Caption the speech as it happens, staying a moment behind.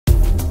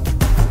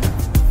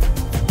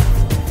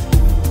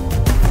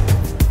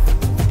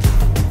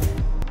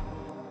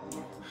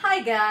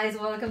Hi guys,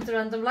 welcome to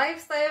Random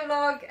Lifestyle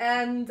Vlog,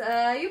 and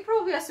you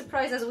probably are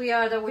surprised as we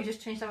are that we just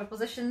changed our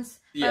positions.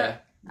 Yeah.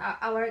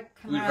 Our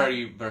camera... We're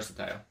very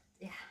versatile.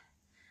 Yeah.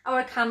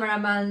 Our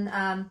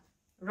cameraman,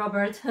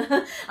 Robert,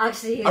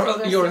 actually...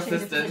 Your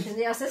assistant.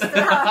 Yeah, assistant.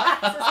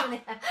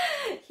 Assistant, yeah.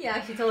 He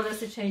actually told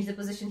us to change the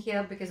position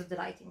here because of the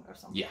lighting or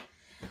something. Yeah.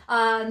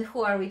 And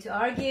who are we to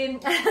argue?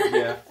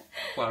 Yeah,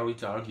 who are we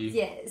to argue?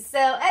 Yes,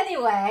 so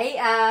anyway,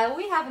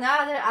 we have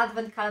another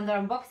advent calendar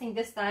unboxing.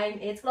 This time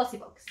it's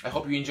Glossybox. I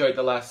hope you enjoyed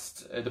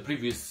the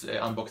previous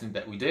unboxing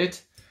that we did.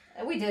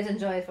 We did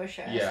enjoy it for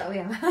sure. Yeah, so,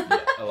 yeah. Yeah,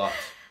 a lot.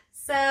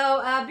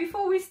 So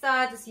before we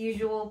start, as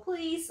usual,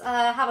 please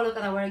have a look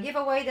at our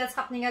giveaway that's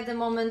happening at the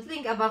moment.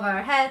 Link above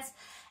our heads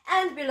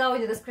and below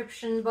in the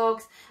description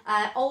box.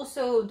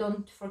 Also,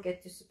 don't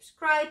forget to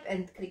subscribe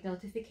and click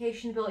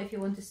notification bell if you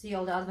want to see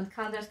all the advent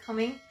calendars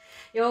coming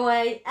your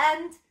way.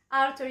 And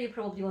Arthur, you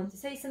probably want to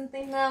say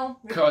something now.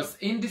 Because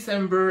in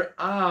December,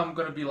 I'm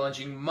gonna be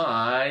launching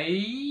my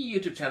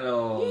YouTube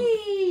channel.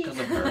 Because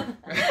of her.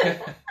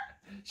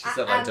 She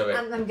said I do it.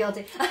 I'm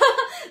guilty.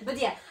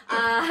 But yeah,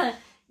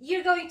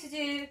 you're going to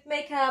do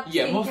makeup,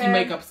 yeah, skincare. Mostly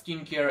makeup,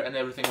 skincare, and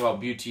everything about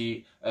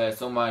beauty.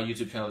 So my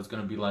YouTube channel is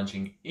going to be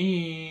launching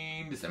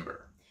in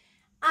December.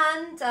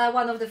 And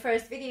one of the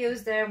first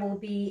videos there will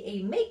be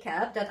a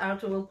makeup that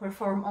Arthur will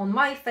perform on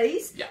my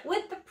face, yeah,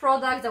 with the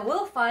product that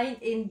we'll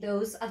find in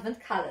those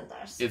advent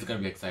calendars. It's going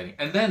to be exciting.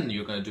 And then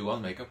you're going to do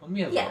one makeup on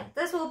me as well. Yeah,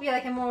 this will be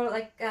like a more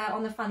like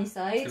on the funny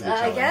side,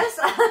 I guess.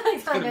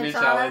 It's going to be a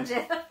challenge.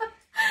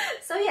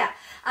 So yeah,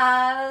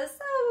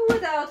 so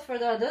without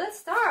further ado, let's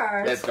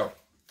start. Let's go.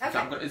 Okay.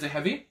 So is it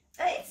heavy?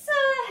 It's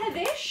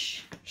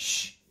heavyish.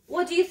 Shh.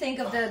 What do you think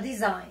of the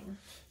design?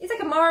 It's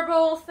like a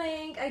marble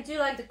thing. I do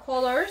like the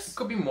colors. It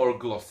could be more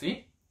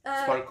glossy,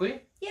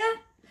 sparkly. Yeah,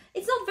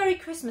 it's not very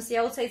Christmassy.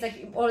 I would say it's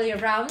like all year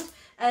round.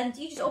 And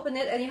you just open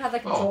it and you have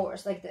like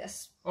drawers like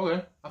this.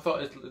 Okay, I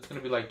thought it's going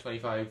to be like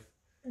 25.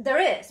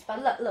 There is,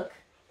 but look.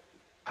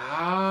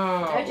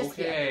 Ah,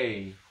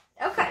 okay.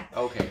 Okay.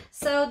 Okay.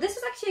 So this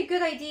is actually a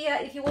good idea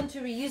if you want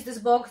to reuse this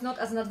box, not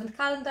as an advent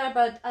calendar,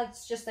 but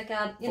as just like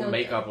a, you know,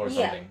 makeup or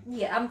something.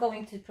 Yeah, I'm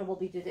going to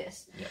probably do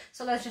this. Yeah.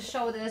 So let's just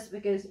show this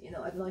because, you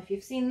know, I don't know if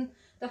you've seen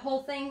the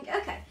whole thing.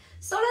 Okay.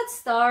 So let's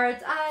start.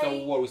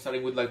 So what, are we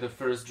starting with like the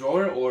first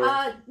drawer or?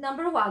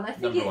 Number one. I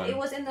think it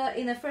was in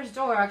the first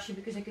drawer actually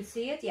because I could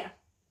see it. Yeah.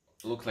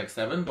 It looks like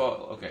 7, but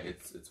okay,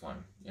 it's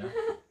 1. Yeah.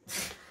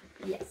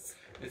 Yes.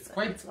 It's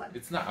quite.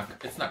 It's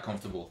not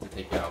comfortable to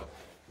take it out.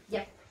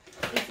 Yeah.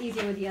 It's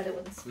easier with the other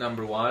ones.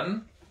 Number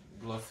 1,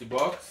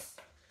 Glossybox.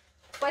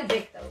 Quite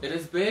big though. It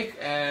is big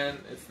and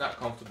it's not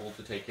comfortable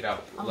to take it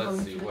out.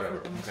 Let's see, whatever.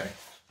 Okay.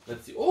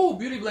 Let's see. Oh,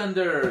 beauty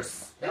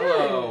blenders!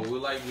 Hello! We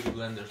like beauty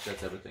blenders,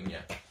 that's everything,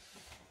 yeah.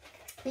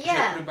 Yeah. Should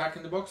I put it back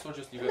in the box or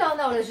just leave it?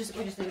 No, we just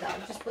leave it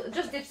out.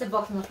 Just ditch the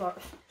box on the floor.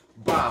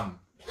 Bam!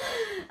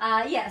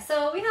 Yeah,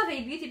 so we have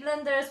a beauty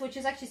blenders, which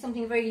is actually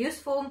something very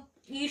useful.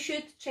 You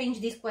should change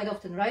these quite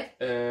often, right?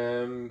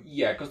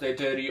 Yeah, because they're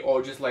dirty,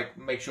 or just like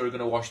make sure you're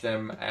gonna wash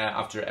them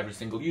after every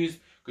single use,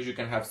 because you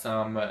can have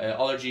some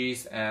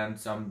allergies and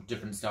some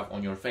different stuff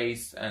on your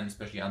face, and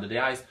especially under the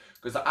eyes.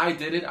 Because I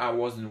did it, I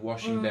wasn't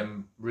washing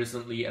them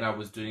recently, and I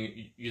was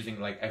using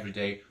like every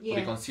day for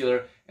the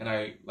concealer, and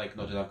I like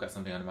noticed I've got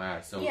something under my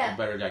eyes. So I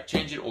better like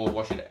change it or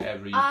wash it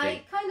every day.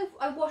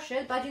 I wash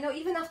it, but you know,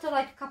 even after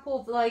like a couple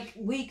of like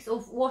weeks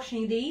of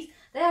washing these,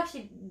 they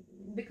actually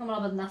become a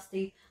little bit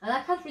nasty, and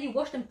I can't really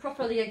wash them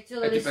properly until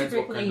they're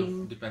super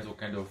clean. Depends what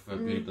kind of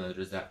beauty blender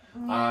is that.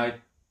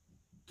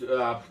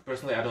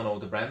 Personally, I don't know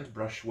the brand.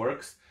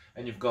 Brushworks,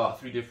 and you've got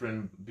 3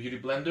 different beauty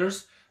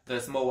blenders. The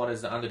small one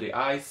is under the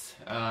eyes,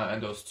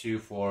 and those 2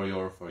 for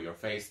your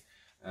face.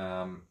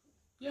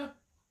 Yeah.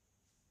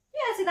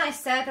 Yeah, it's a nice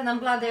set, and I'm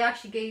glad they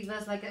actually gave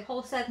us like a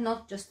whole set,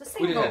 not just a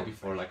single. We didn't have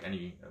before like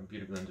any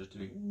beauty blenders to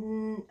be.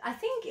 I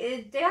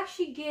think they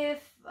actually give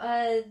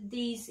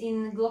these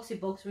in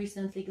Glossybox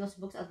recently,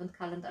 Glossybox Advent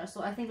Calendar.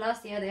 So I think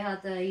last year they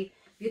had a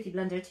beauty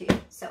blender too.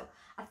 So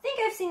I think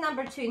I've seen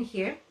number 2 in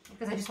here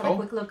because I just had a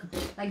quick look,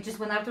 like just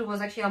when Arthur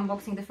was actually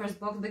unboxing the first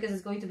box, because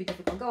it's going to be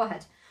difficult. Go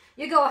ahead.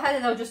 You go ahead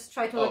and I'll just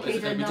try to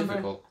locate the number.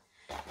 Difficult?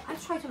 I'll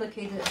try to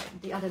locate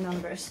the other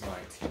numbers.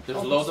 Right.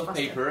 There's loads of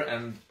paper,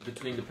 and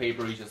between the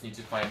paper you just need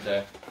to find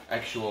the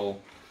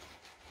actual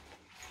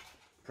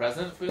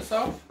present for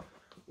yourself.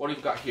 What have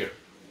you got here?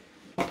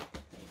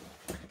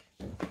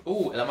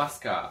 Oh, La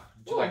Masca.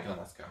 Do you like La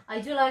Masca? I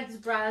do like this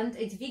brand.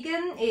 It's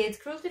vegan, it's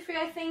cruelty free,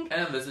 I think.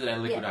 And this is a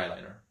liquid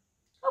eyeliner.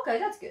 Okay,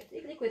 that's good.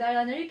 Liquid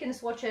eyeliner, you can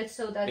swatch it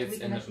so that we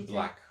can actually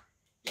black.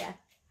 Yeah.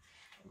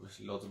 With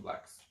loads of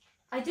blacks.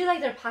 I do like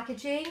their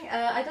packaging.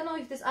 I don't know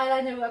if this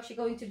eyeliner will actually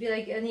going to be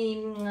like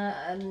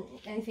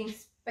anything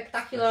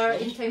spectacular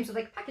in terms of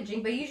like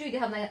packaging, but usually they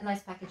have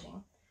nice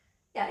packaging.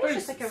 Yeah, it's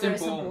just like a very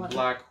simple one.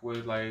 Black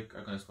with like,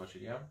 I'm gonna swatch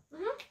it, yeah?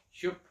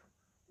 Shoop.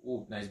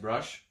 Ooh, nice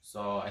brush.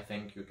 So I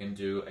think you can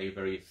do a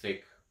very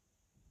thick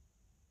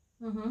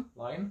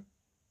line.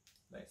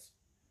 Nice.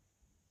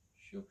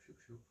 Shoop, shoop,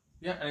 shoop.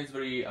 Yeah, and it's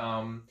very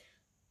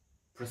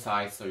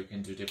precise, so you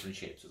can do different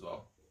shapes as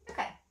well.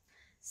 Okay.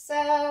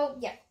 So,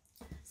 yeah.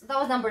 So that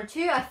was number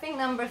 2. I think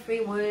number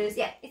 3 was,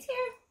 yeah, it's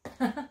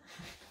here.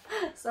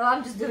 So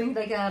I'm just doing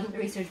like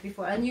research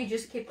before, and you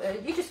just keep,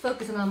 you just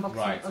focus on unboxing.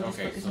 Right,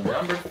 okay, so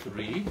number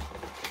 3.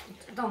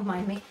 Don't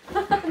mind me.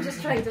 I'm just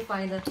trying to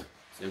find it.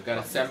 So you've got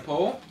a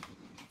sample.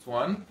 It's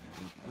one.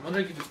 I'm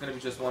wondering if it's going to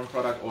be just one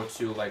product or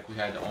two like we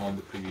had on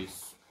the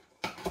previous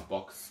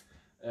box.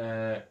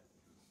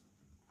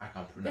 I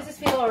can't pronounce. This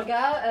is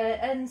Filorga,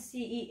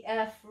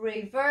 NCEF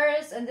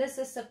Reverse, and this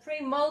is a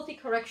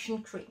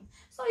pre-multi-correction cream.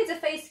 So it's a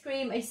face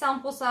cream, a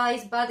sample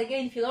size, but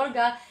again,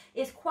 Filorga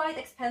is quite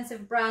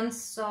expensive brand,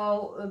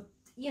 so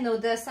you know,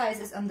 the size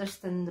is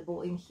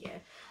understandable in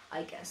here,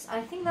 I guess. I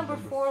think number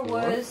 4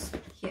 was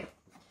here.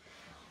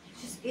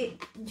 Just do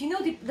you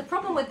know the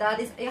problem with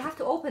that is you have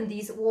to open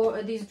these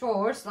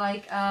drawers,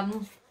 like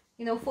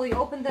you know, fully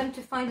open them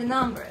to find the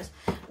numbers.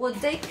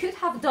 What they could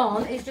have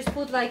done is just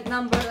put like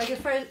number, like the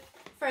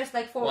first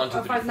like 4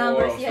 or 5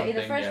 numbers, yeah, in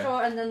the first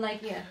drawer, and then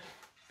like, yeah.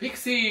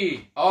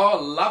 Pixie! Oh,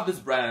 love this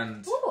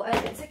brand. Oh,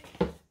 it's like,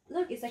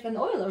 look, it's like an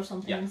oil or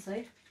something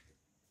inside.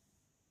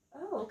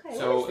 Oh, okay.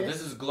 So this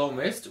is Glow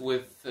Mist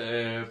with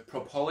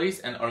propolis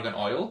and argan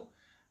oil,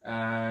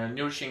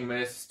 nourishing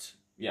mist.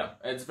 Yeah,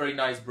 it's a very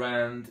nice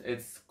brand.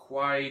 It's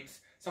quite,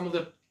 some of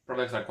the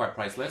products are quite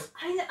priceless.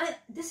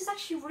 This is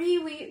actually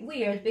really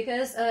weird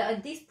because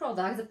these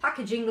products, the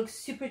packaging looks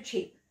super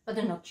cheap, but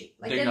they're not cheap.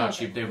 Like, they're not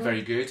cheap. They're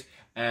very good,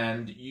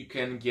 and you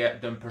can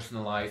get them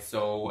personalized.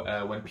 So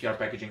when PR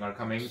packaging are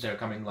coming, they're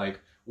coming like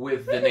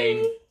with the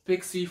name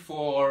Pixie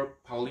for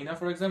Paulina,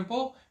 for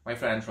example. My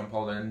friend from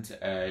Poland,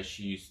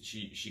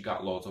 she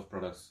got lots of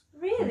products.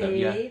 Really? From them.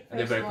 Yeah, and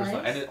they're very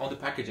personal. And on the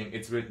packaging,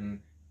 it's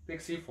written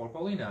Pixie for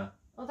Paulina.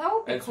 Oh, that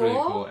would be it's cool.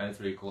 Really cool, and it's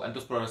really cool. And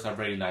those products are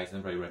very nice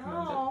and very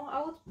recommended. Oh,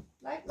 I would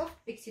love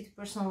Pixie to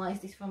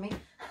personalize this for me.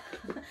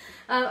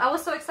 I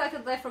was so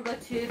excited that I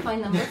forgot to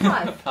find number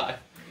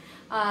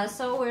 5.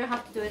 So we'll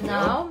have to do it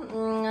now.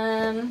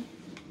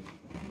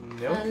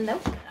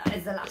 Nope,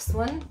 it's the last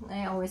one.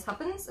 It always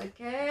happens.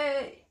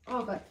 Okay.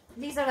 Oh god,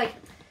 these are like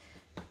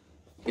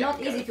not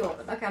easy to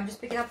open. Okay, I'm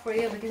just picking it up for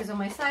you because it's on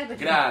my side. But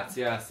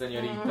grazie,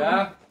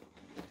 señorita.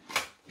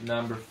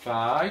 Number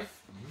 5.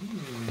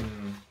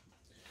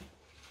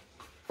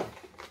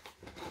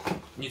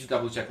 Need to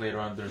double check later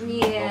on. There's no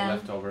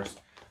leftovers.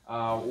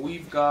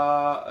 We've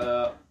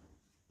got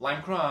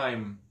Lime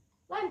Crime.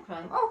 Lime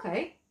Crime.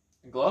 Okay.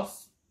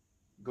 Gloss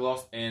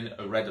in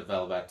red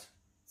velvet.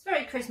 It's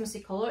very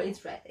Christmassy color.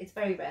 It's red. It's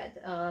very red.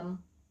 I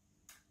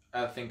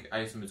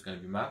assume it's going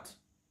to be matte.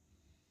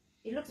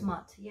 It looks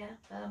matte, yeah.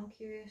 But I'm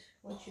curious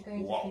what you're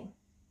going to think.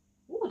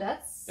 Ooh,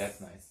 that's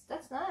nice.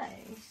 That's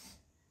nice.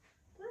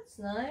 That's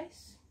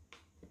nice.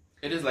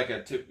 It is like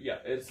a tip. Yeah,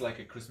 it's like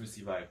a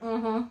Christmassy vibe.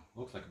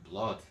 Looks like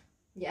blood.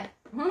 Yeah.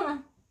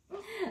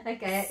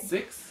 Okay.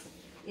 6.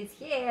 It's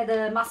here,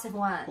 the massive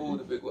one. Oh,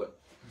 the big one.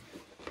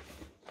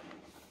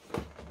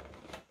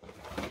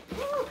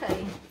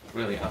 Okay.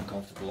 Really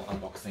uncomfortable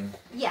unboxing.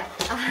 Yeah.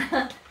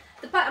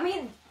 I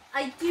mean,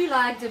 I do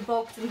like the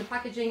box and the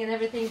packaging and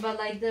everything, but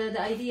like the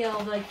idea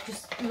of like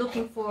just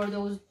looking for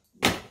those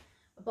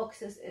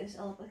boxes is a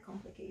little bit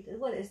complicated.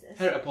 What is this?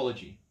 Hair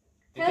Apology.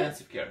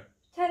 Intensive care.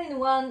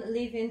 10-in-1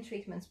 leave-in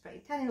treatment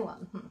spray.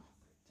 10-in-1.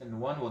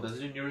 10-in-1. What does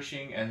it do?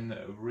 Nourishing and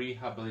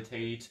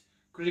rehabilitate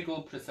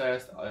critical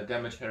processed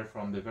damaged hair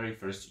from the very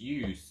first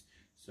use.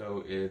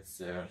 So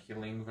it's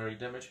healing very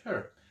damaged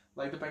hair.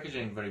 Like the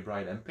packaging, very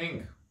bright and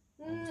pink.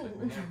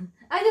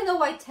 I don't know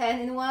why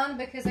 10-in-1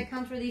 because I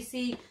can't really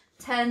see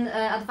 10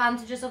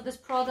 advantages of this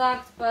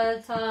product,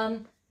 but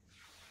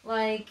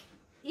like,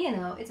 you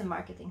know, it's a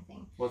marketing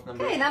thing. What's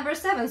number? Okay, number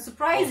 7.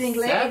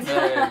 Surprisingly, it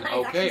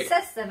actually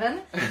says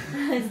 7.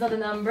 It's not a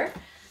number.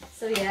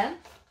 So yeah.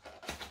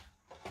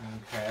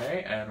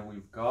 Okay, and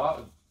we've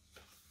got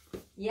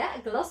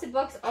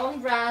Glossybox own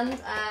brand,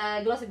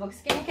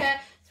 Glossybox skincare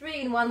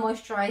 3-in-1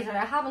 moisturizer.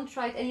 I haven't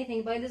tried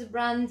anything by this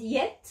brand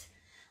yet.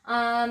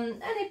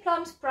 And it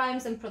plumps,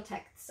 primes and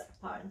protects,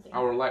 apparently.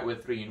 Our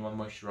lightweight 3-in-1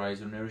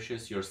 moisturizer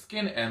nourishes your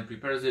skin and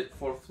prepares it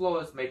for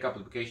flawless makeup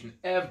application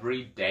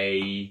every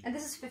day. And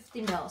this is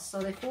 50 ml, so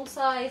they're full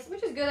size,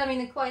 which is good. I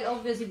mean, quite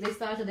obvious if they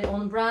started their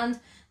own brand,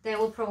 they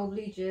will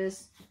probably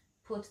just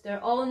put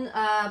their own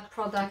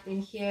product in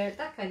here.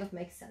 That kind of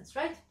makes sense,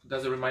 right?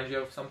 Does it remind you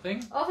of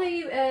something? Of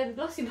a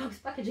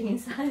Glossybox packaging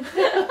inside.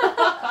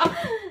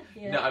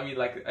 No, I mean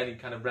like any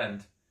kind of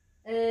brand.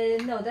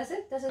 No, does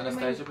it? Does it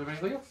Anastasia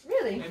Beverly?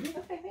 Really? Maybe?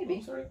 Okay,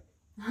 maybe. Oh, sorry.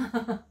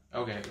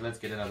 Okay, let's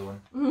get another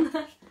one.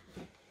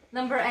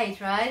 Number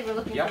 8, right? We're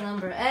looking for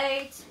number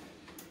 8.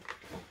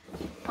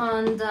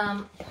 And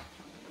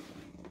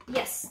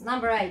yes,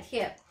 number 8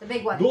 here, the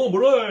big one.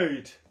 Number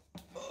 8.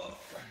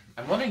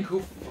 I'm wondering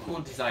who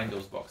designed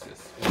those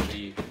boxes. Who's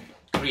the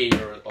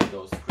creator of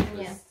those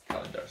Christmas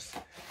calendars?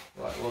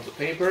 Right, lots of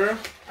paper.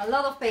 A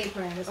lot of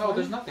paper in this one. Oh,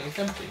 there's nothing. It's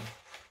empty.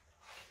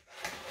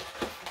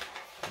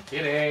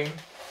 Kidding.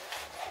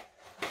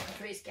 I'm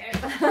pretty scared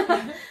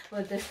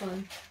with this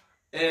one.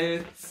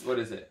 It's, what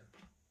is it?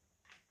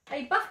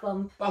 A bath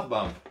bomb. Bath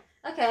bomb.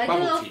 Okay, I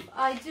Bubble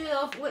do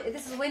love.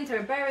 This is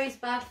winter berries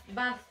bath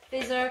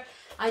fizzer.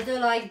 I do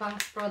like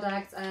bath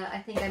products.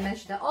 I think I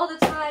mention that all the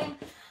time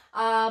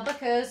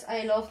because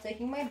I love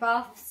taking my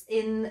baths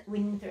in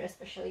winter,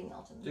 especially in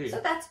autumn. So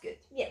that's good.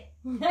 Yeah,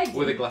 I do.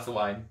 With a glass of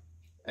wine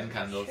and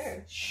candles.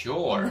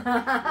 Sure. We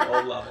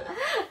all love it.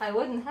 I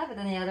wouldn't have it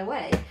any other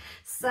way.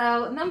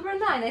 So number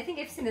 9. I think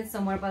I've seen it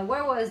somewhere, but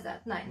where was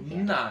that? 9.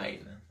 Here.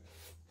 9.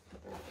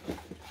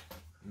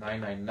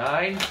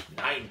 9.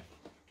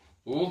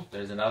 Ooh,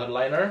 there's another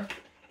liner.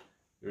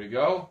 Here we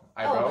go.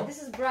 Eyebrow. Oh, but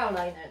this is brow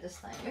liner this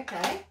time.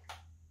 Okay.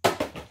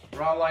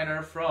 Brow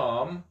liner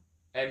from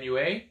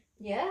MUA.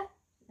 Yeah,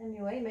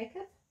 MUA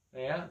makeup.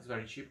 Yeah, it's a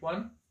very cheap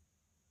one.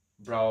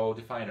 Brow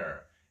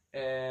definer.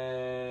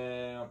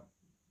 Don't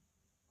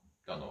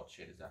know what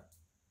shade is that.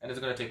 And it's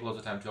gonna take lots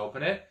of time to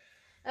open it.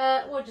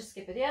 We'll just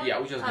skip it, yeah? Yeah,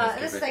 we're just gonna skip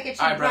it. This is like a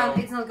cheap Eyebrow.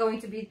 brand. It's not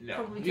going to be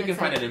probably you can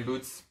find it in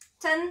Boots.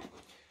 10.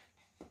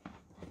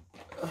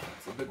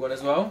 It's a big one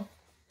as well.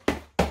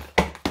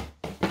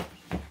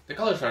 The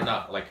colors are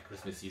not like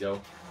Christmassy though.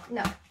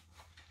 No.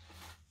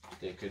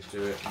 They could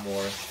do it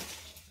more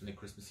in the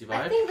Christmassy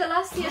vibe. I think the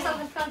last year's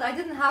Advent Calendar, I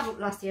didn't have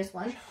last year's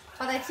one,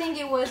 but I think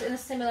it was in a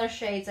similar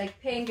shades, like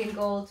pink and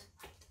gold.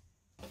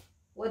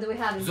 What do we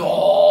have in here?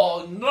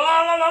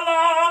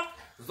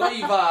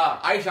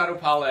 Zoeva eyeshadow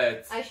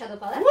palette. Eyeshadow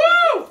palette?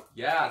 Woo!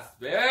 Yes,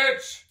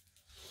 bitch!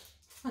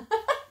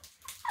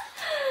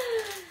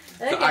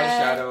 The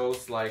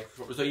eyeshadows, like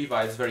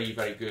Zoeva is very,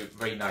 very good,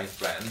 very nice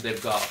brand.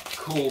 They've got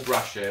cool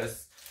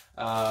brushes.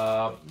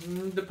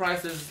 The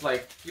price is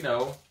like, you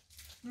know,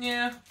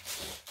 yeah.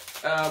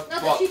 Not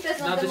the cheapest,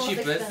 not the most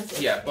cheapest.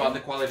 expensive. Yeah, but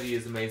the quality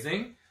is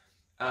amazing.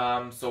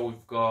 So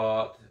we've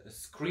got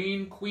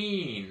Screen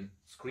Queen.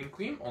 Screen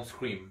Queen or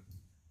Scream?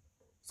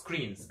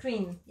 Screens.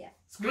 Screen, yeah.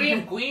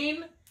 Screen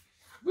Queen!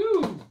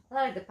 Woo! I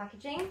like the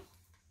packaging.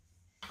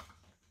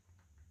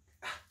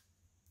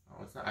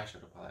 Oh, it's not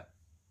eyeshadow palette.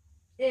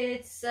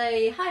 It's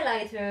a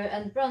highlighter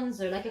and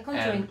bronzer, like a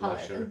contouring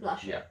palette and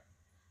blusher. Yeah.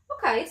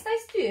 Okay, it's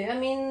nice too. I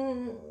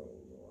mean,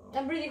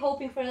 I'm really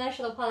hoping for an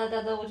eyeshadow palette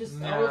that I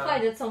will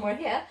find it somewhere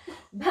here.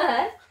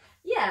 But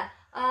yeah,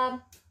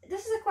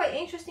 this is a quite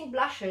interesting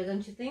blusher,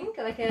 don't you think?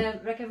 Like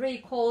a really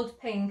cold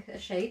pink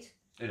shade.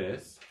 It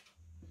is.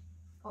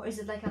 Or is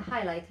it like a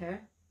highlighter?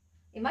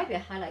 It might be a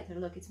highlighter.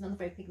 Look, it's not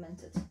very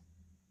pigmented.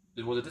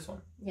 Was it this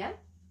one? Yeah.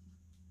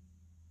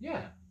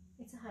 Yeah.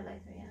 It's a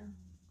highlighter. Yeah.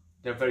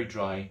 They're very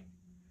dry.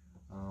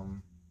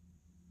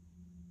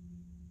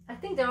 I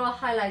think they're all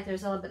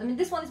highlighters a little bit. I mean,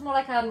 this one is more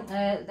like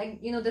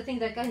you know, the thing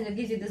that kind of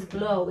gives you this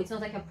glow. It's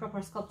not like a proper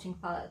sculpting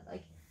palette,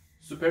 like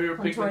superior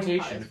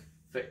pigmentation,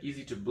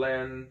 easy to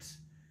blend,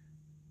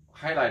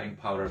 highlighting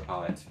powder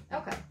palette.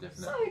 Okay,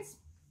 definitely. so it's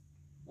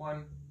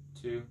 1,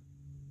 2,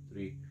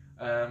 3.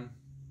 Yeah,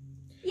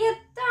 there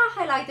are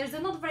highlighters.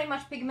 They're not very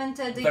much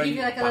pigmented. They give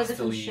you like a little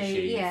different shade.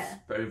 Shades. Yeah,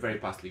 very, very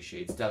pastely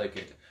shades,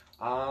 delicate.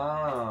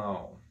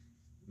 Oh,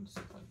 I'm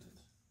disappointed.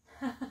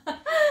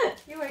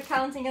 You were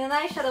counting in an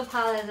eyeshadow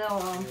palette.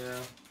 Oh.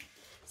 Yeah.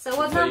 So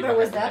what number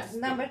was that?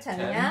 Number 10, 10,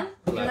 yeah?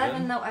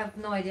 11. No, I have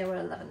no idea where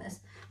 11 is.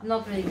 I'm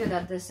not really good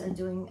at this and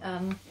doing,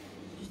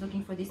 just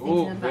looking for these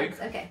things in advance.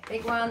 Big. Okay,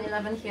 big one,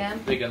 11 here.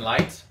 Big and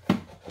light.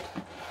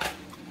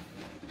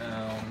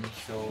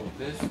 So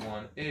this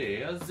one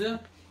is...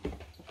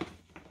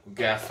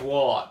 Guess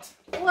what?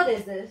 What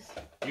is this?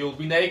 You'll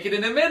be naked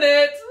in a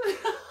minute!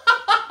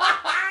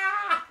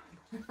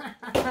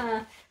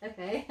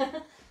 Okay.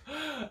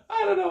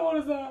 I don't know, what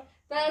is that?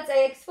 That's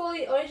a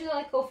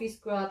original coffee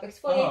scrub.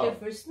 Exfoliator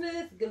for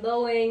smooth,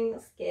 glowing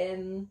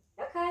skin.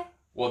 Okay.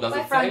 What does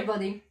it say?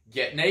 Body.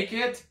 Get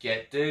naked,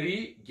 get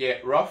dirty,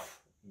 get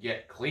rough,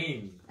 get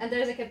clean. And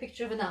there's like a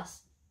picture of an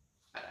ass.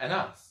 An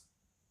ass?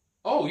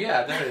 Oh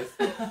yeah, there is.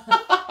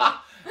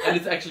 And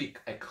it's actually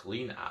a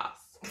clean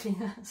ass.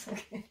 Clean ass,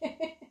 okay.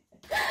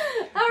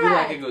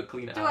 Alright. Like a good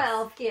clean ass.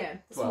 12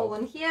 here. The small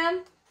one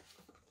here.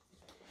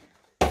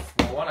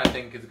 Small one, I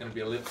think is gonna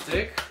be a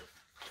lipstick.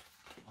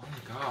 Oh my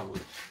god,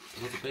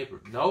 what's the paper?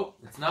 Nope,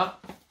 it's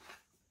not.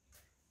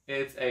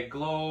 It's a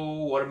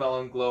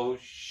watermelon glow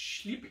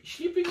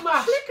sleeping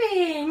mask.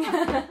 Sleeping!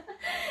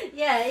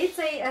 Yeah, it's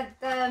a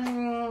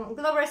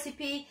glow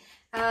recipe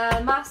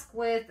mask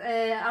with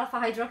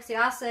alpha hydroxy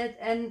acid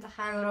and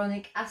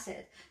hyaluronic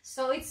acid.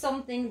 So it's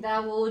something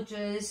that will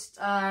just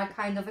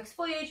kind of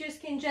exfoliate your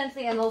skin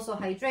gently and also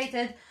hydrate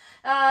it.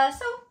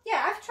 So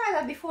yeah, I've tried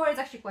that before. It's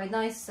actually quite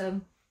nice.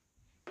 Oh,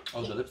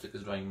 the lipstick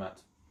is drying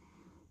matte.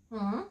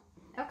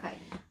 Okay.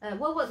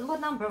 What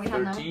number we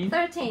have 13.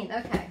 now? 13.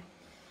 Okay.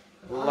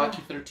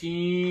 Lucky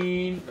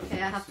 13.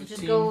 Okay, I have to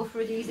just go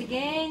through these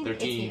again.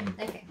 13.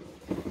 Okay.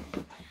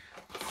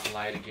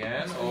 Slide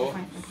again. Oh,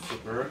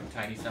 super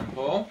tiny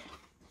sample.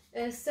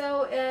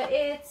 So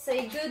it's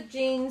a Good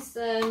Genes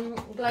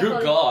Good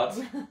God.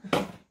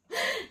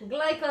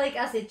 glycolic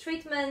acid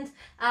treatment,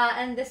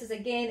 and this is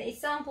again a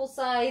sample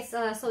size.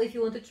 So if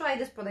you want to try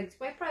this product, it's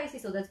quite pricey,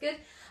 so that's good.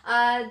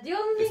 The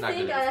only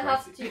thing I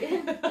have to,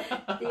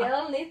 the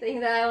only thing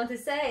that I want to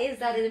say is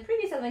that in the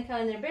previous Advent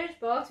Calendar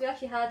Birchbox, we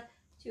actually had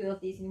 2 of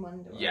these in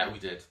one drawer. Yeah, we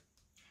did.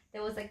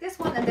 There was like this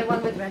one and the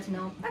one with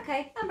retinol.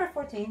 Okay, number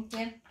 14.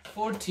 Yeah.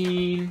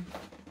 14.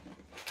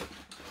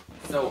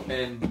 So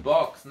in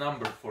box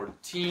number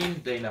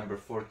 14, day number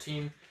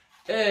 14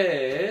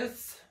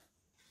 is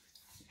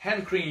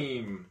hand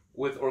cream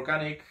with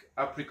organic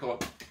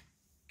apricot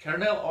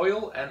kernel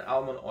oil and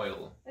almond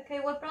oil. Okay,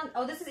 what brand?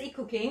 Oh, this is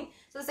e-cooking.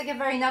 So it's like a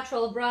very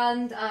natural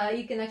brand.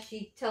 You can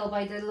actually tell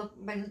by the look,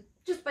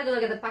 just by the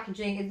look at the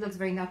packaging, it looks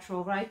very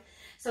natural, right?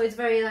 So it's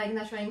very like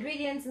natural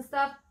ingredients and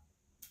stuff.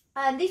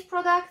 And these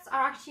products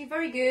are actually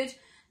very good.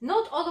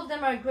 Not all of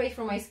them are great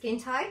for my skin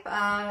type,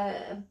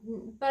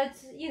 but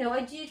you know,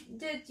 I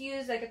did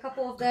use like a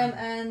couple of them,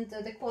 and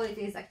the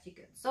quality is actually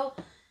good. So,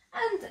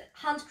 and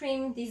hand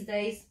cream these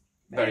days,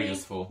 very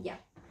useful. Yeah,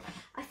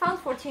 I found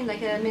 14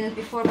 like a minute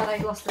before, but I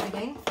lost it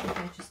again.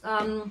 Okay, just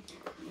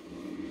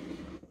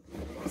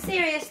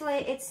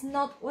seriously, it's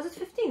not. Was it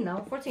 15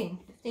 now? 14,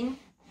 15.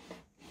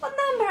 What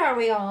number are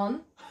we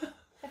on?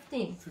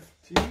 15.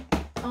 15.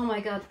 Oh my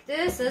god,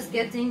 this is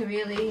getting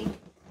really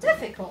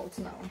difficult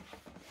now.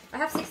 I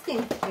have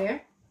 16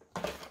 here.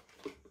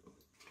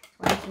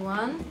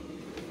 21.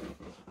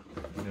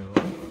 No.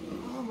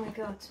 Oh my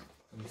god.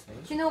 Let me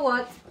see. Do you know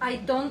what? I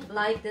don't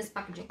like this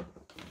packaging.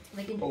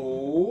 Like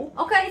Oh.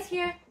 Okay, it's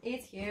here.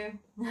 It's here.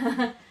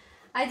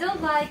 I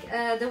don't like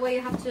the way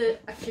you have to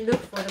actually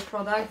look for the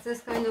products.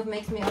 This kind of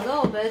makes me a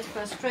little bit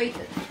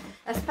frustrated.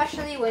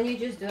 Especially when you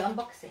just do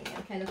unboxing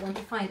and kind of want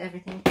to find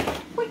everything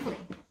quickly.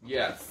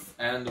 Yes,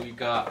 and we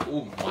got,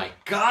 oh my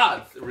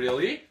god,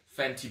 really?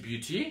 Fenty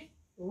Beauty?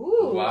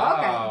 Ooh,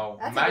 wow.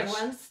 Okay. That's a good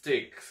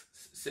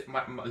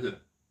one.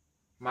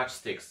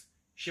 Matchsticks,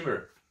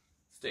 shimmer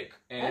stick,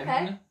 and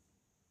Okay.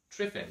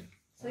 Triffin.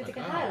 So it's like a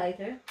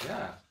highlighter.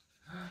 Yeah.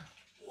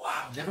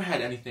 Wow, never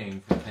had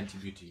anything from Fenty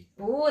Beauty.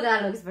 Ooh,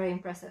 that looks very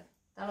impressive.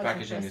 That looks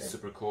Packaging impressive. is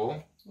super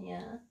cool.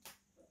 Yeah.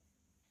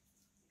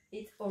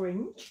 It's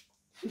orange.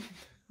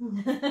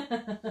 Amazing,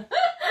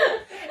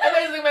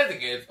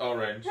 it's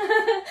orange.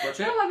 Swatch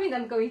it? No, I mean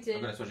I'm going to.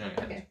 I'm gonna swatch it on your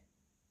hand. Okay.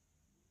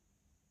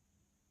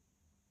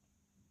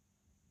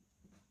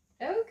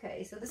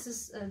 Okay, so this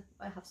is.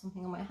 I have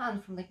something on my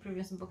hand from like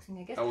previous unboxing,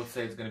 I guess. I would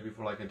say it's gonna be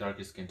for like a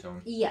darker skin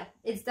tone. Yeah,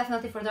 it's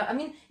definitely for dark. I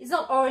mean, it's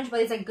not orange, but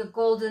it's like a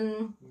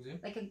golden.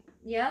 Like a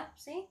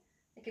see,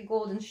 like a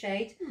golden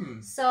shade.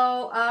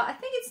 So I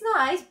think it's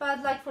nice,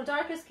 but like for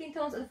darker skin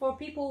tones and for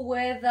people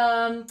with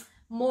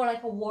more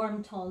like a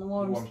warm tone,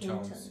 warm skin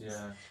tones.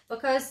 Yeah.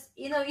 Because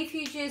you know, if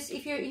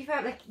you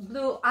have like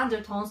blue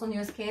undertones on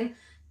your skin,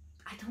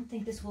 I don't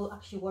think this will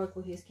actually work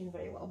with your skin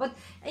very well. But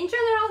in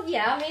general,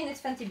 yeah, I mean it's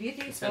Fenty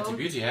Beauty. It's Fenty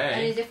Beauty, hey.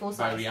 And it's a full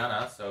size. By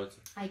Biernat, so it's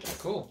I guess.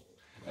 Cool.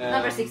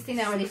 Number 16,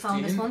 I already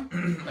found this one.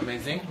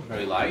 Amazing,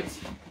 very light.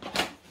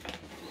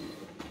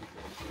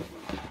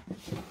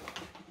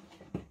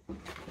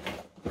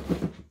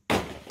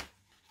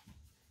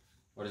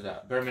 What is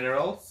that? Bare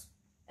Minerals.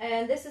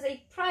 And this is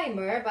a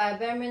primer by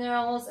Bare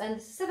Minerals, and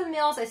this is 7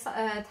 ml,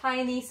 a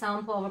tiny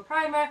sample of a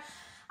primer.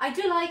 I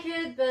do like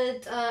it,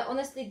 but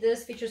honestly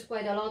this features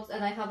quite a lot,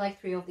 and I have like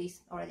 3 of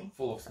these already.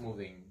 Full of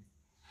smoothing.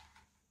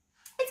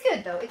 It's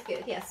good though, it's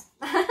good, yes.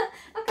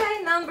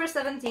 Okay, number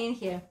 17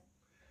 here.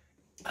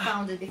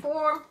 Found it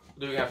before.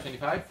 Do we have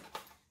 25?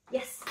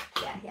 Yes,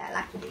 yeah,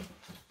 luckily.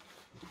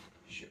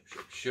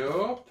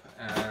 Shop.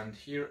 And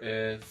here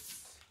is,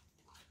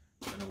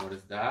 I don't know what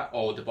is that.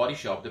 Oh, the Body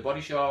Shop. The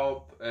Body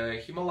Shop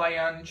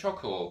Himalayan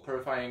Charcoal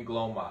Purifying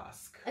Glow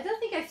Mask. I don't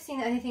think I've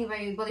seen anything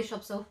by Body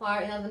Shop so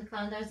far in Advent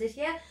Calendars this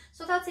year.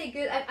 So that's a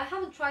good, I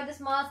haven't tried this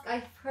mask.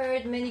 I've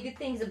heard many good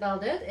things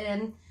about it.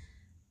 And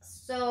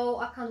so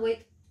I can't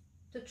wait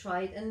to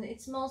try it. And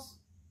it smells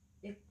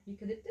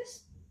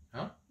eucalyptus.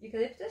 Huh?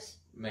 Eucalyptus?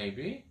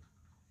 Maybe.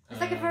 It's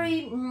like a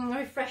very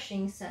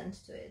refreshing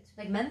scent to it.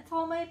 Like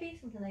menthol maybe?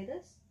 Something like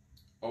this.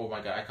 Oh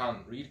my god, I can't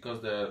read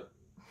because the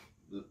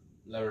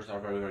letters are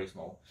very, very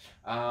small.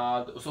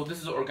 So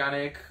this is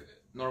organic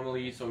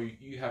normally, so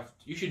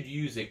you should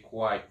use it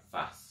quite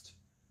fast.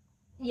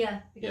 Yeah,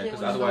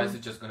 because otherwise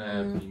it's just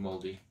gonna be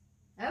moldy.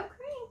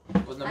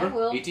 Okay. What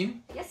number?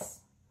 18?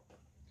 Yes.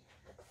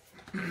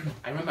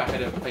 I remember I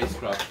had a face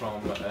scrub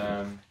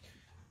from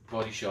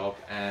Body Shop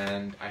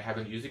and I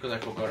haven't used it because I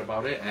forgot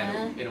about it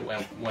and it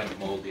went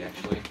moldy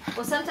actually.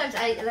 Well, sometimes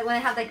when I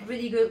have like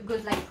really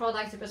good like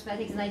products or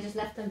cosmetics and I just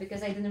left them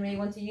because I didn't really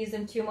want to use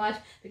them too much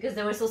because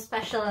they were so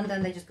special and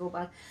then they just go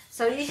bad.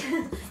 So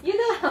you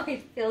know how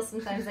it feels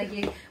sometimes, like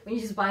when you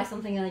just buy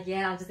something and like,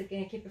 yeah, I'm just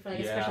gonna keep it for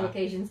like special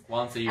occasions.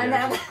 Once a year, and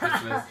then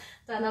Christmas.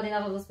 So not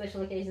enough of those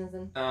special occasions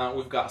then.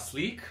 We've got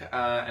Sleek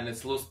and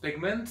it's loose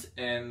pigment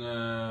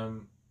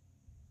and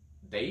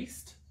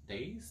Dazed.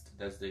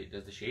 That's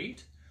the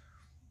shade.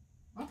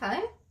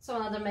 Okay, so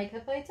another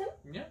makeup item.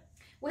 Yeah.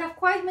 We have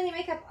quite many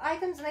makeup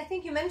items, and I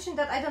think you mentioned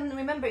that, I don't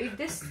remember if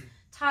this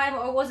time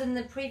or was in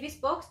the previous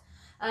box,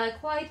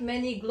 quite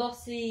many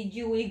glossy,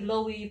 dewy,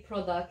 glowy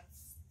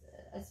products,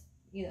 as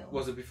you know.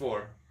 Was it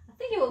before? I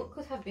think it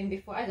could have been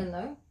before, I don't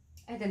know,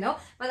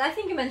 but I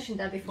think you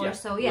mentioned that before, yeah,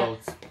 so yeah.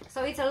 Loads.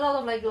 So it's a lot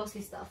of like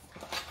glossy stuff.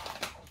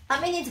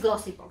 I mean, it's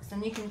Glossybox,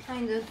 and you can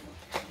kind of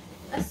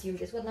assume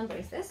this. What number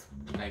is this?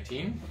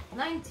 19.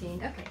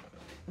 19, okay.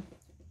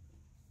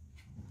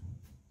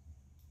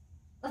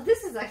 Oh,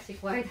 this is actually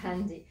quite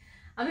handy.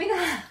 I mean,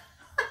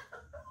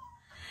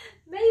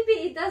 maybe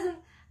it doesn't.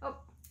 Oh,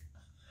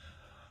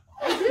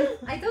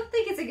 I don't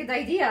think it's a good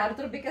idea,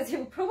 Arthur, because it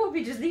will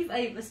probably just leave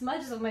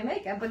smudges of my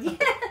makeup. But yeah,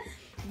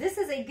 this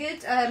is a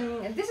good.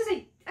 This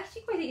is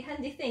actually quite a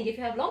handy thing if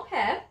you have long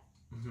hair,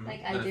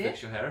 like I do.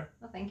 Fix your hair.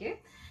 Oh, thank you.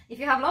 If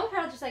you have long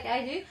hair, just like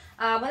I do,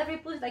 whenever you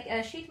put like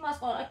a sheet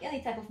mask or like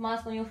any type of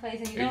mask on your face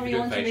and you don't really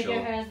want to make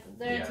your hair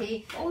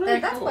dirty,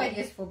 then that's quite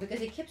useful because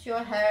it keeps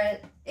your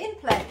hair in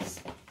place.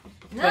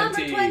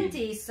 Number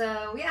 20.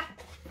 So yeah.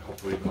 I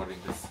hope we're recording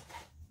this.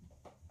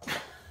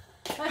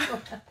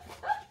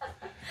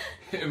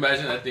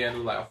 Imagine at the end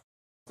of life.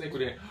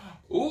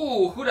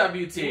 Ooh, Huda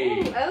Beauty.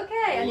 Ooh,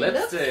 okay, and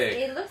lipstick.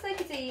 It looks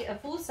like it's a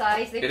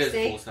full-size lipstick. It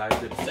is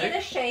full-size lipstick. In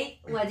the shade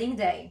Wedding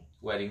Day.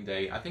 Wedding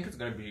Day. I think it's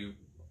gonna be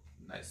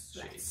nice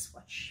shade. Let's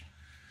swatch.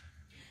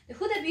 The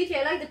Huda Beauty,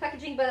 I like the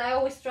packaging, but I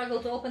always struggle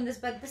to open this.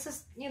 But this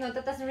is, you know,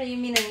 that doesn't really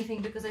mean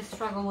anything because I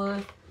struggle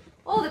with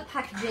all the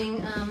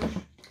packaging.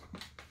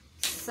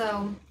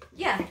 So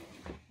yeah.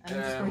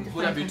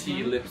 Huda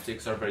Beauty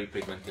lipsticks are very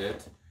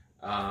pigmented.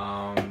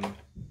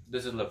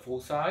 This is the full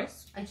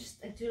size. I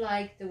do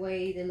like the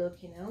way they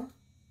look, you know,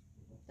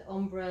 the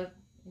ombre,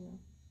 you know.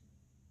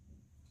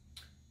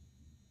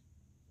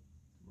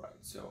 Right,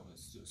 so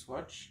let's do a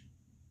swatch.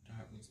 Do I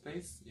have any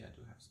space? Yeah, I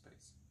do have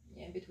space.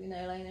 Yeah, between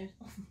eyeliners.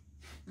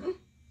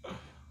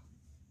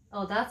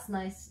 Oh, that's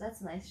nice.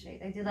 That's a nice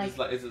shade. I do like.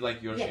 Is it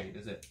like your shade?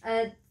 Is it?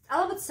 A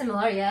little bit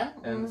similar, yeah.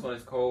 And this one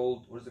is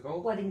called. What is it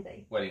called? Wedding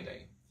Day. Wedding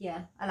Day.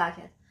 Yeah, I like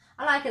it.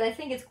 I like it. I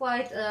think it's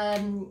quite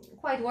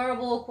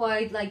wearable,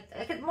 quite like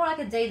more like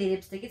a daily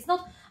lipstick. It's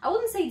not. I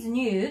wouldn't say it's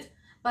nude,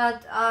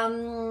 but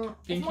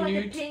it's more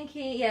like a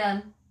pinky.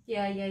 Yeah.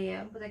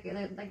 But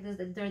like this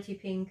the dirty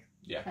pink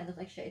kind of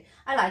like shade.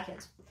 I like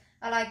it.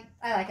 I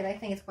like it. I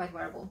think it's quite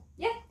wearable.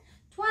 Yeah.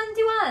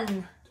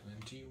 21.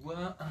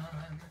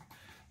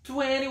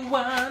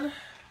 21.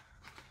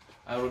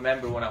 I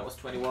remember when I was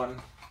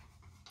 21.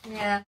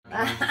 Yeah.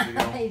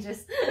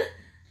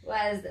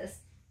 What is this?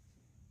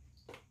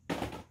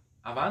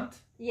 Avant?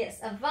 Yes,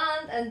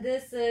 Avant, and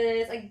this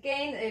is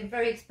again a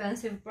very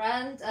expensive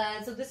brand.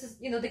 So this is,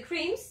 you know, the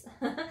creams.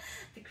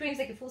 The creams,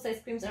 like a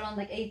full-size creams, around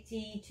like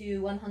 80 to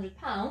 100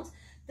 pounds.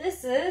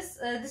 This is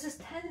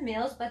 10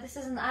 mils, but this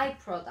is an eye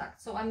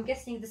product. So I'm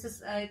guessing this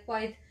is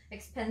quite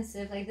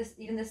expensive. Like this,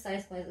 even this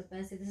size quite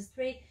expensive. This is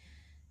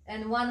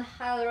 3-in-1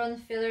 hyaluronic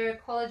filler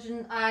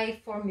collagen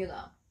eye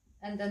formula.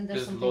 And then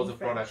there's loads of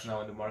products now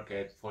in the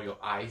market for your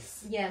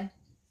eyes. Yeah.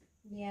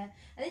 Yeah,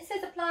 and it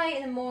says apply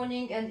in the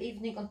morning and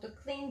evening onto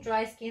clean,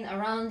 dry skin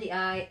around the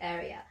eye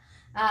area.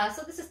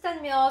 So this is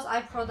 10 mils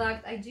eye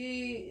product. I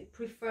do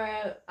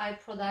prefer eye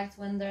products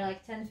when they're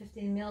like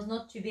 10-15 mils,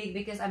 not too big,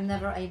 because I'm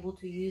never able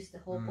to use the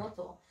whole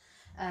bottle.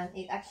 And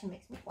it actually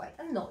makes me quite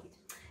annoyed.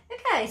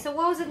 Okay, so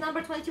what was it,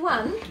 number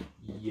 21?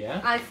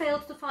 Yeah. I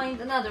failed to find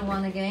another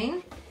one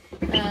again.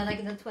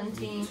 Like the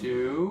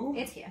 22.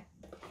 It's here.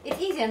 It's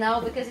easier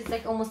now because it's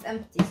like almost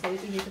empty, so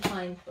it's easier to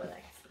find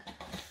products.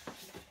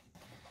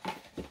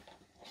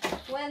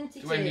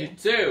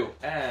 22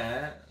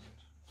 and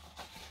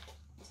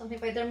something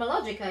by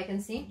Dermalogica, I can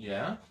see.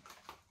 Yeah,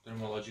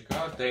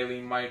 Dermalogica daily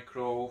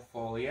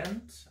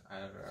microfoliant.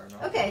 I don't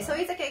know. Okay, so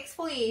it's like an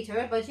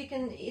exfoliator, but you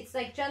can. It's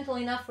like gentle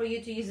enough for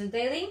you to use it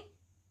daily,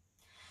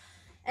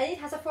 and it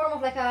has a form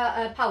of like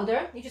a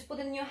powder. You just put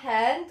it in your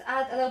hand,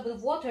 add a little bit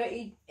of water,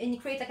 and you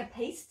create like a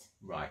paste.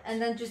 Right.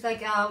 And then just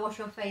like wash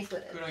your face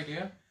with it. Good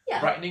idea. Yeah.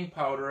 Brightening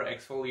powder,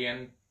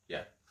 exfoliant.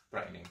 Yeah,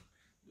 brightening.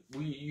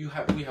 We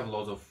have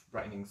lots of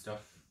brightening stuff.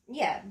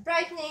 Yeah,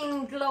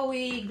 brightening,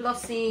 glowy,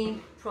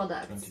 glossy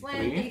products.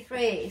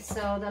 23.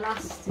 So the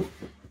last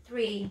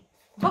 3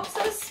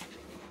 boxes.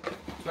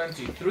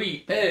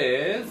 23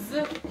 is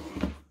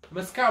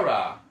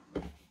mascara.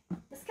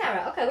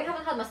 Mascara. Okay, we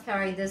haven't had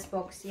mascara in this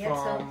box yet.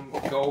 From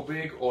Go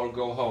Big or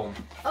Go Home.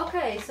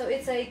 Okay, so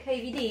it's a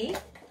KVD.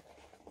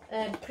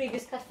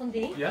 Previous Kat Von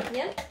D. Yeah.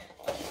 Yeah.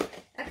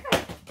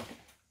 Okay.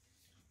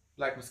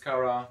 Black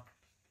mascara.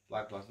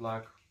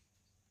 Black.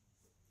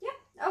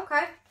 Yeah.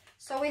 Okay.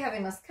 So we have a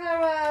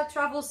mascara,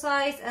 travel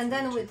size, and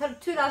then with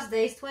 2 last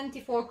days,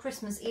 24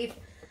 Christmas Eve.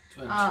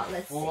 24.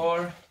 Let's see.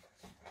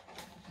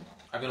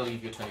 I'm gonna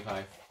leave you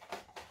 25.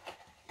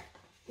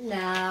 No,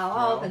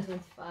 I'll open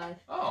 25.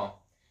 Oh.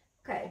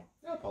 Okay.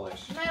 Nail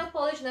polish. Nail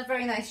polish in a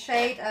very nice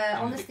shade.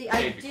 Honestly,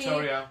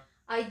 Victoria.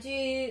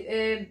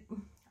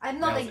 I'm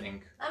not Nails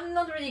ink. I'm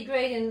not really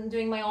great in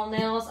doing my own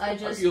nails. I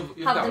just you've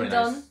have got them really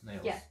done. Nice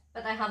nails. Yeah,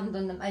 but I haven't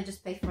done them. I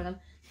just pay for them.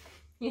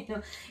 You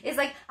know, it's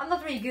like I'm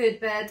not really good.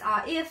 But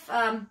if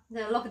the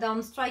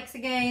lockdown strikes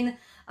again,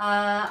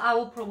 I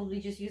will probably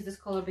just use this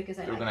color because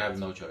You're gonna have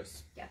no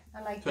choice. Yeah,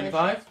 I like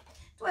 25.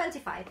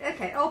 25.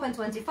 Okay, open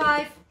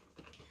 25.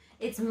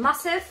 It's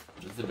massive.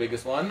 It's the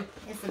biggest one.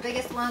 It's the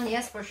biggest one,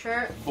 yes, for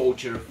sure.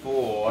 Voucher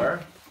for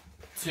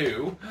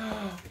 2.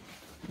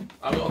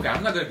 Okay,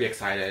 I'm not gonna be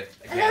excited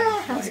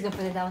again. I'm just gonna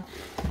put it down.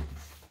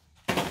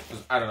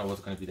 I don't know what's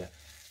gonna be there.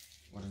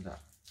 What is that?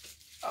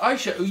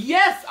 Eyeshadow.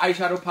 Yes,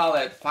 eyeshadow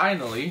palette.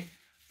 Finally,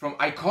 from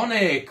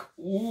Iconic.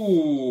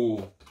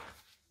 Ooh.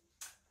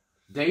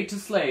 Day to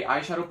Slay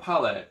eyeshadow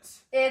palette.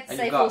 It's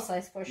a full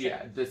size for sure.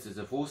 Yeah, this is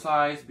a full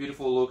size,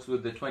 beautiful looks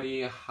with the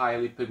 20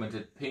 highly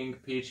pigmented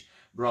pink, peach,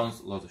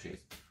 bronze, lots of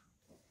shades.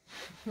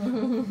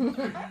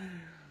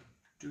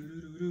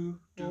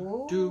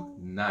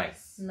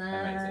 Nice.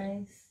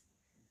 Amazing.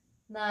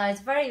 Nice.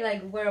 Very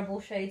like wearable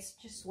shades.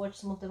 Just watch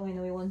some of them. I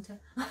know you want to.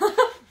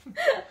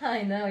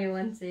 I know you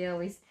want to. You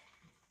always.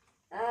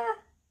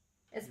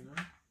 It's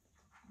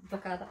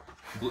blockada.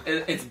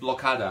 It's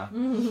blockada.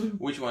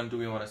 Which one do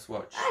we want to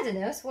swatch? I don't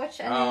know.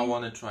 Swatch. I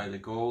want to try the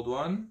gold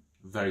one.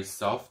 Very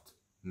soft,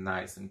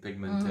 nice and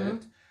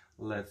pigmented.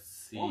 Let's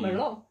see. Oh,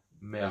 Merlot.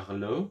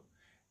 Merlot.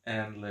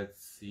 And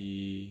let's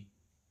see.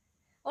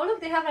 Oh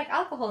look, they have like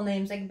alcohol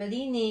names like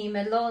Bellini,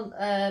 Melon.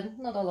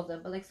 Not all of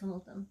them, but like some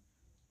of them.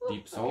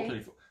 Deep Salt.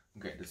 Okay.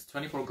 Okay, this is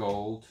 24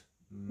 gold.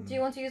 Do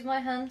you want to use my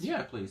hand?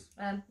 Yeah, please.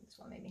 This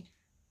one maybe.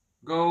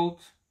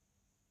 Gold.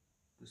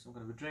 There's some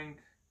kind of a drink.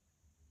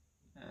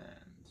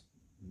 And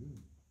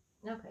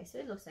okay, so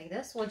it looks like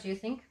this. What do you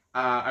think?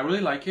 I really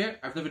like it.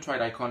 I've never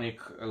tried iconic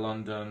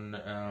London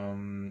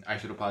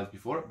eyeshadow palettes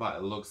before, but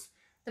it looks.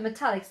 The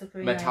metallics look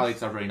really nice. Metallics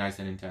nice. are very nice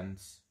and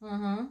intense.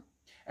 And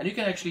you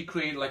can actually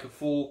create like a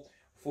full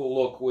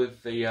look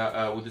with the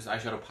with this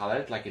eyeshadow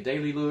palette, like a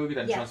daily look,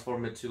 then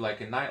transform it to like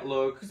a night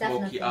look,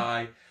 smoky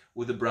eye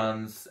with the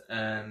bronze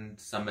and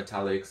some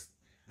metallics.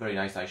 Very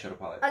nice eyeshadow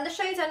palette. And the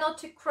shades are not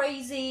too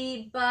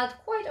crazy, but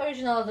quite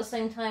original at the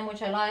same time,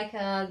 which I like.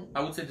 I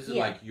would say this is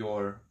like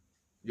your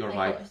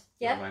vibe.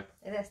 Yeah, your vibe.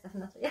 It is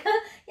definitely.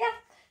 Yeah.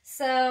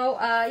 So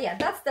yeah,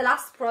 that's the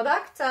last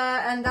product,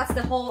 and that's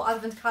the whole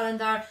Advent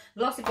Calendar,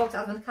 Glossybox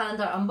Advent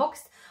Calendar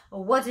unboxed.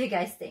 What do you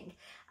guys think?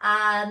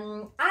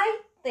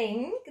 I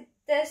think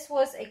this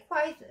was a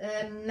quite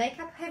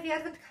makeup heavy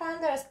Advent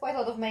Calendar. It's quite a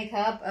lot of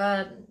makeup,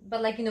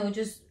 but like, you know,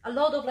 just a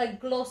lot of like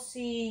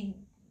glossy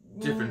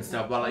different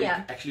stuff, but like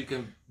actually you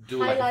can do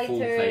like a full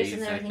face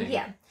and everything.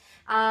 I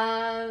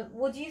think.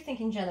 What do you think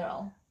in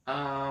general?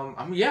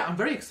 I'm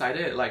very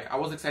excited. Like I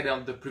was excited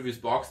on the previous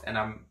box, and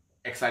I'm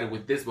excited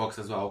with this box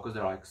as well because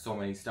there are like so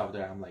many stuff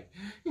there. I'm like,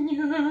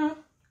 yeah.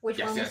 Which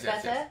one is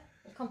better?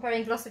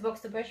 Comparing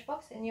Glossybox to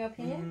Birchbox, in your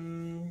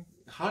opinion?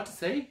 Hard to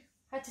say.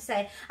 Hard to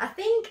say. I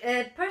think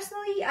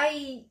personally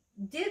I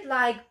did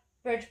like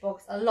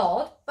Birchbox a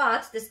lot,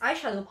 but this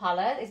eyeshadow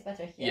palette is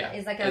better here. Yeah,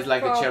 it's like a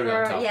cherry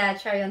on top. Yeah,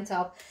 cherry on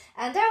top.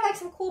 And there are like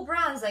some cool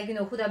brands like, you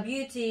know, Huda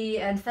Beauty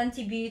and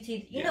Fenty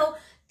Beauty. You know,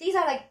 these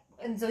are like,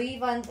 and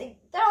Zoeva, and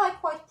there are like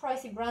quite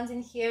pricey brands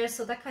in here,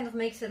 so that kind of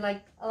makes it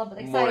like a little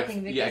bit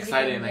exciting. More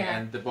exciting,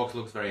 and the box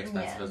looks very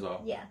expensive as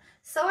well. Yeah,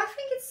 so I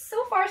think it's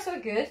so far so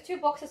good. 2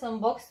 boxes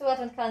unboxed, 2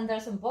 Advent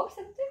Calendars unboxed,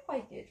 and they're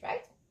quite good,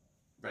 right?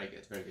 Very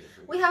good, very good.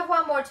 Very good. We have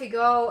one more to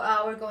go.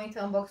 We're going to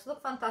unbox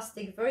Look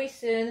Fantastic very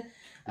soon.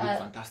 Look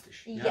Fantastic.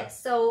 Yeah.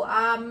 Yes, so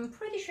I'm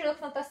pretty sure Look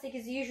Fantastic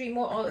is usually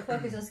more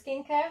focused on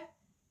skincare.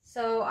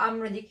 So I'm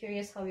really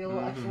curious how you'll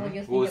actually what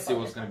you think. We'll see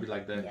what's going to be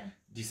like the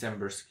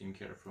December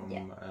skincare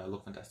from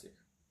Look Fantastic.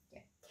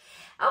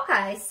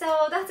 Okay,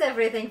 so that's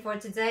everything for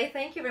today.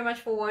 Thank you very much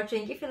for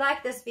watching. If you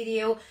like this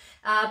video,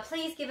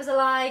 please give us a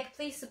like,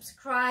 please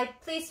subscribe,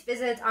 please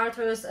visit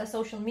Arthur's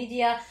social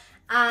media,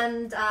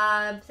 and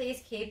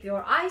please keep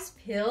your eyes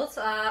peeled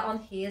on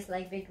his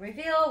like big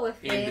reveal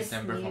with in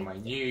December for my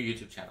new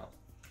YouTube channel.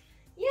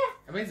 Yeah.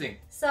 Amazing.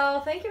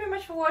 So thank you very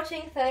much for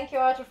watching. Thank you,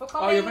 Arthur, for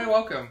coming. Oh, you're very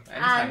welcome.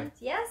 Anytime. And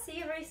yeah, see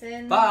you very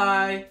soon.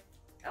 Bye.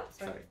 Oh,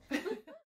 sorry.